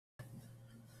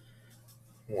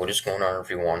What is going on,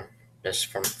 everyone? This is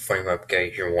from Funny Web Guy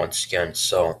here once again.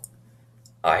 So,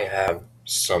 I have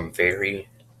some very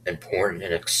important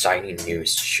and exciting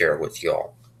news to share with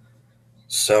y'all.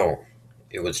 So,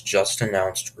 it was just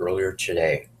announced earlier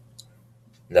today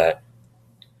that,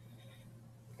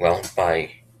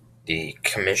 by the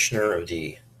commissioner of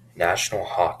the National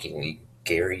Hockey League,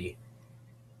 Gary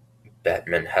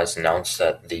Bettman, has announced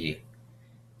that the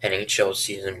NHL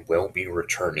season will be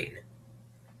returning.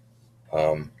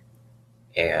 Um,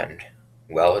 and,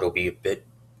 it'll be a bit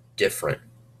different.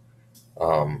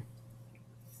 Um,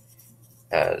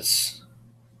 as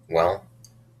well,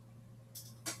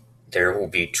 there will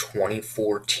be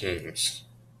 24 teams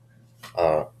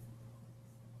uh,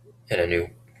 in a new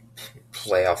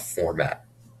playoff format.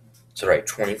 So, right,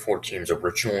 24 teams.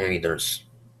 Originally, there's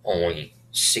only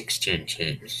 16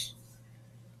 teams,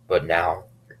 but now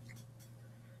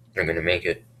they're going to make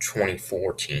it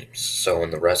 24 teams. So, in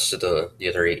the rest of the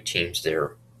other 8 teams,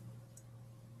 they're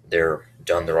done.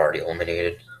 They're already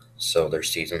eliminated. So their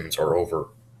seasons are over.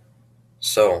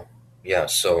 So,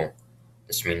 so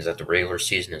this means that the regular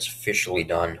season is officially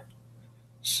done.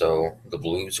 So the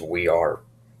Blues, we are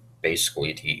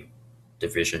basically the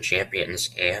division champions,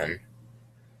 and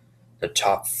the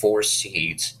top 4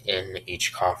 seeds in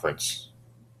each conference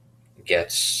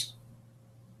gets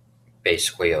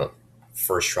basically a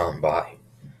first round bye.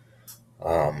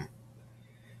 Um,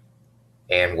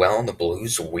 and the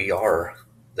Blues, we are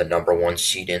the number 1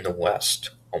 seed in the West,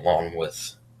 along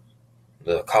with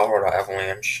the Colorado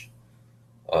Avalanche,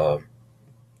 uh,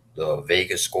 the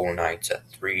Vegas Golden Knights at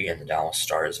 3, and the Dallas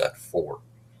Stars at 4.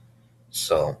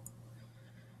 So,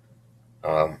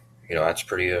 that's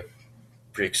pretty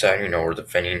exciting. We're the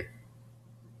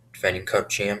defending Cup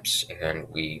champs, and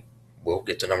we will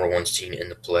get the number 1 seed in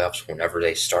the playoffs whenever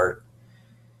they start.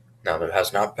 Now, there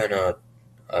has not been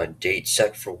a date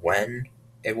set for when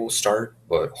it will start,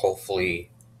 but hopefully,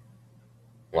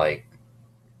 like,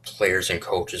 players and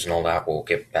coaches and all that will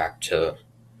get back to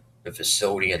the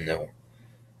facility, and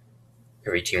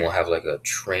every team will have like a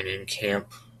training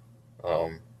camp,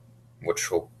 um, which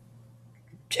will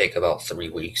take about 3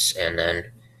 weeks, and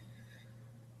then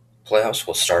playoffs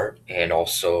will start, and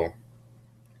also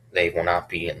they will not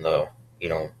be in the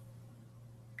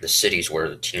cities where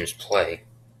the teams play.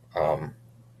 Um,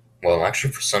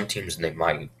 actually, for some teams, they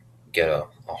might get a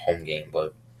home game,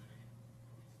 but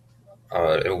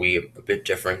it'll be a bit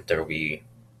different. There'll be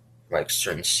like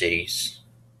certain cities.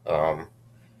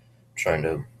 Trying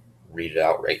to read it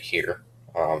out right here.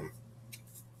 Um,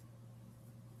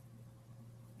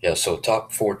 so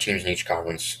top 4 teams in each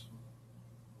conference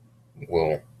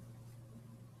will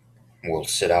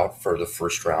sit out for the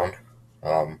first round,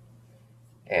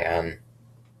 and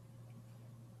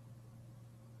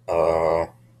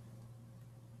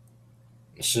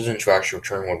the season to actually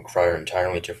return will require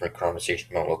entirely different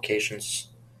conversation about locations,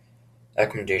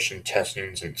 accommodation,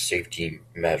 testings, and safety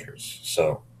measures.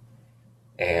 So,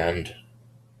 and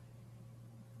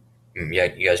you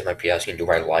guys might be asking, do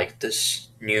I like this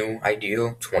new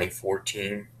idea,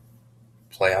 2014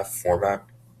 playoff format?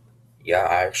 Yeah,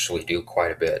 I actually do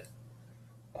quite a bit.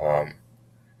 Um,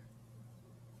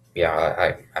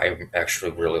 I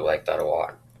actually really like that a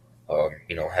lot.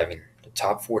 Having the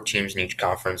top 4 teams in each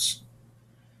conference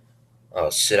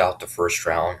sit out the first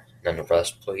round, and then the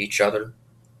rest play each other.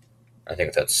 I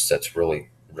think that's really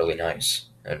really nice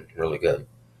and really good.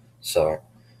 So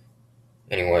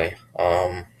anyway,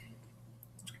 I'm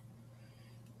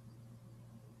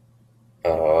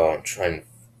trying.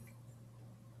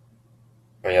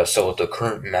 So with the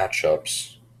current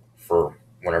matchups for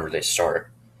whenever they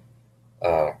start,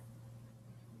 uh,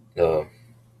 the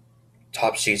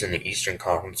top seeds in the Eastern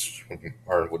Conference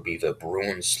would be the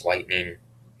Bruins, Lightning,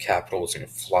 Capitals, and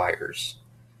Flyers,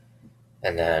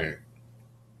 and then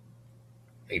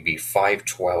maybe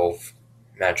 5-12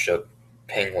 matchup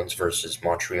Penguins versus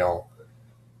Montreal,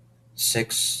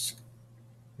 6-11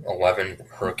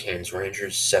 Hurricanes,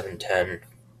 Rangers, 7-10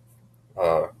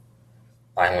 uh,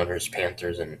 Islanders,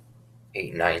 Panthers, and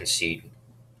 8-9 seed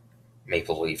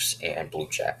Maple Leafs and Blue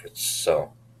Jackets.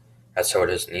 So that's how it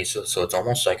is in these. So it's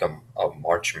almost like a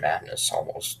March Madness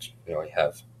almost. You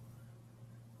have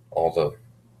all the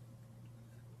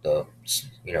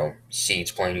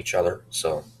seeds playing each other.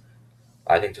 So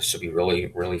I think this will be really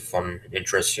really fun, and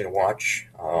interesting to watch.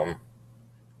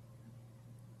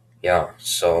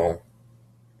 So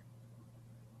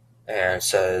and it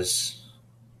says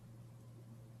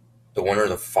the winner of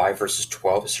the 5 versus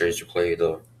 12 series will play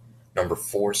the number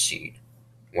 4 seed.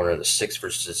 Winner of the 6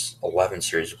 versus 11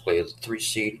 series will play the 3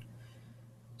 seed.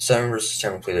 7 versus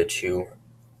 10 will play the 2,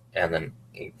 and then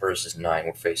 8 versus 9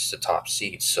 will face the top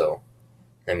seed. So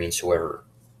That means whoever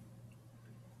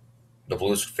the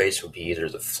Blues would face would be either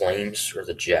the Flames or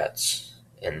the Jets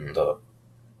in the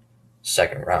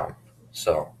second round.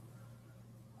 So,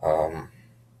 um,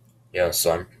 yeah,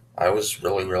 so I was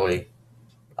really,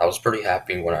 I was pretty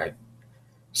happy when I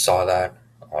saw that.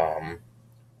 Um,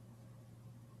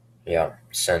 yeah,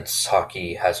 since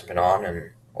hockey hasn't been on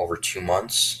in over 2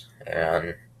 months,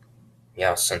 and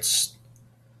yeah, since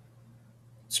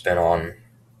it's been on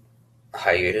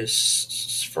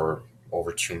hiatus for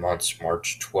over 2 months,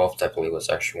 March 12th, I believe, was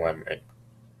actually when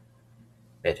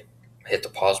it hit the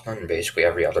pause button in basically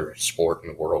every other sport in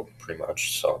the world, pretty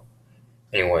much. So,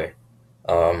 anyway,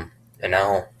 and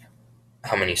now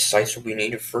how many sites will be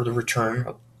needed for the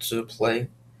return to play?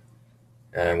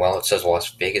 And while it says Las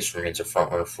Vegas remains a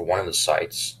frontrunner for one of the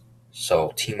sites,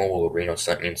 so T-Mobile Arena,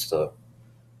 so that means the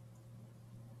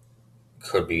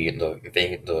could be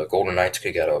the Golden Knights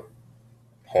could get a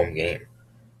home game.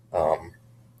 Um,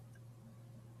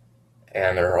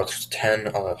 and there are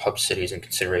 10 hub cities in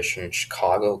consideration: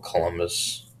 Chicago,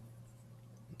 Columbus,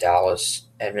 Dallas,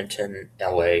 Edmonton,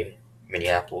 LA,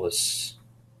 Minneapolis,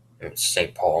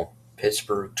 St. Paul,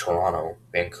 Pittsburgh, Toronto,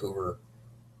 Vancouver,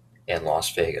 and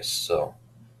Las Vegas. So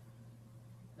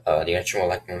the NHL will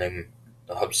likely name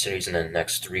the hub cities in the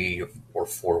next 3 or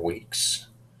 4 weeks.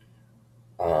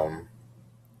 Um,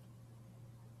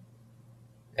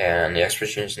 and the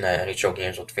expectations in that NHL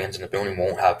games with fans in the building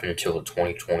won't happen until the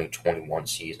 2020-21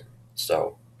 season.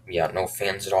 So, yeah, no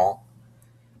fans at all.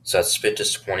 So that's a bit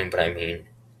disappointing, but I mean,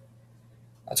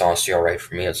 that's honestly alright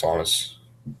for me as long as,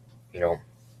 you know,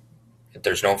 if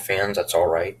there's no fans, that's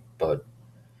alright, but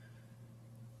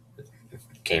if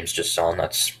the game's just on,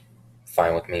 that's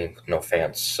fine with me with no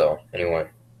fans. So, anyway,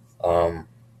 um,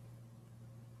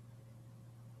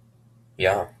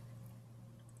 yeah,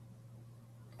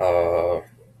 uh,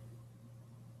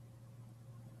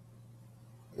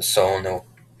 so they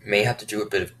may have to do a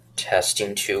bit of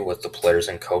testing too with the players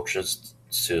and coaches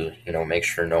to, make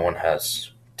sure no one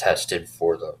has tested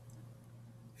for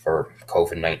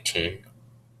COVID-19.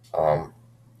 Um,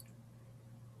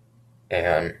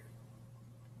 and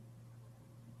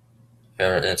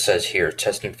it says here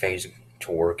testing phase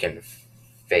to work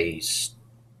phase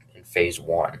in phase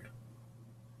one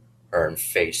or in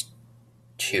phase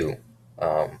two.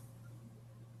 Um,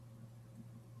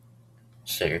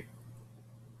 so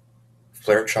if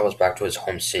player travels back to his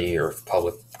home city or if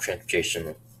public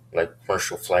transportation like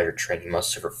commercial flight or train, he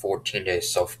must serve a 14-day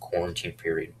self quarantine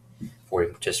period before he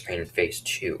can participate in phase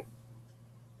two.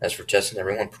 As for testing,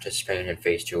 everyone participating in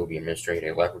phase two will be administered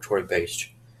a laboratory-based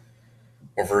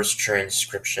reverse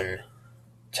transcription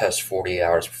test 48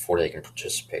 hours before they can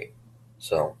participate.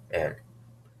 So, and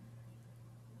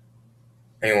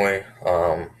anyway,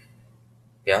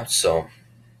 yeah, so,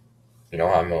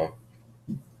 I'm a.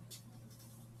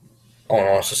 Oh, and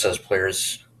it also says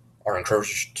players are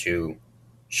encouraged to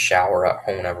shower at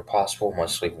home whenever possible,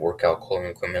 must leave workout clothing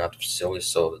equipment at the facility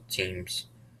so the teams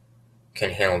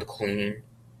can handle the cleaning,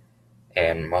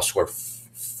 and must wear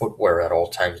footwear at all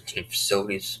times in team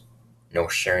facilities, no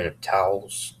sharing of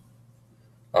towels,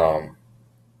 um,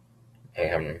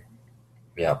 and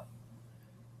yeah,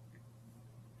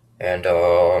 and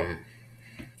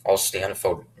also the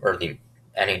NFL or the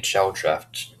NHL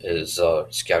draft is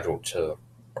scheduled to,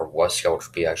 or was scheduled to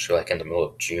be actually like in the middle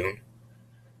of June.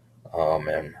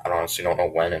 And I honestly don't know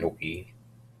when it'll be.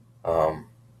 Um,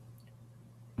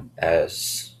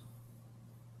 as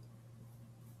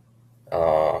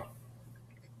uh,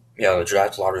 yeah, the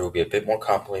draft lottery will be a bit more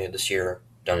complicated this year,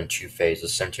 done in two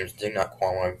phases. Some teams did not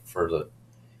qualify for the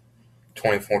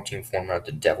 2014 format.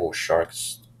 The Devils,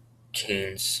 Sharks,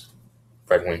 Kings,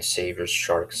 Red Wings, Sabres,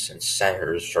 Sharks, and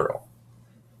Senators are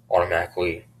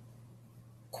automatically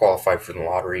qualified for the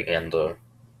lottery, and the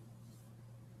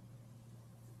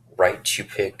right to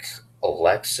pick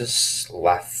Alexis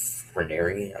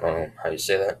Lafreniere, I don't know how you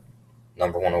say that,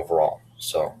 number one overall.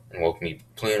 So, and will be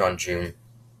playing on June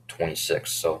 26th.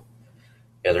 So,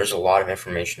 yeah, there's a lot of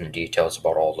information and details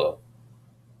about all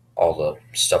the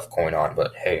stuff going on.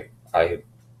 But hey, I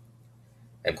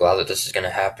am glad that this is going to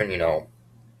happen.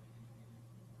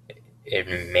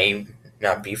 It may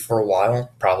not be for a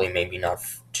while. Probably maybe not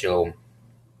till,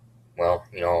 well,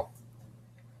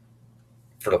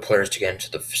 for the players to get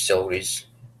into the facilities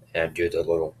and do the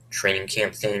little training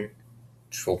camp thing,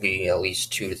 which will be at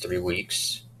least 2 to 3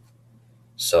 weeks.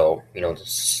 So, the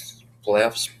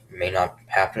playoffs may not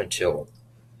happen until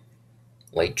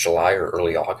late July or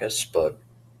early August, but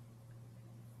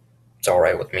it's all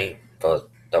right with me. But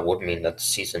that would mean that the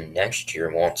season next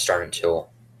year won't start until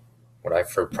what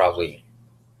I've heard probably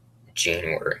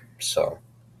January. So,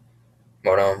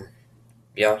 but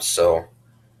yeah. So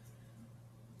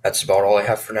that's about all I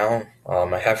have for now.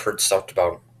 I have heard stuff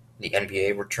about the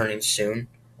NBA returning soon.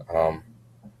 Um,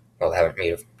 well,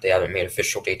 they haven't made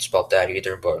official dates about that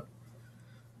either, but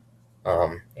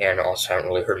and also haven't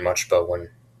really heard much about when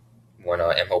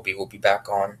MLB will be back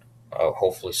on.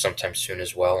 Hopefully sometime soon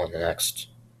as well in the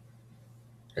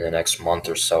next month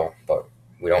or so, but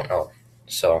we don't know.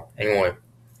 So anyway,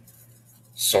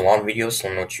 so long videos.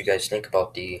 Let me know what you guys think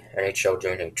about the NHL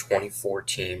doing a 24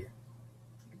 team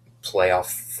playoff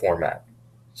format.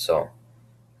 So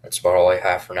that's about all I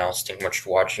have for now. So thank you much for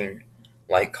watching.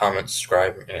 Like, comment,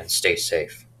 subscribe, and stay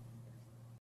safe.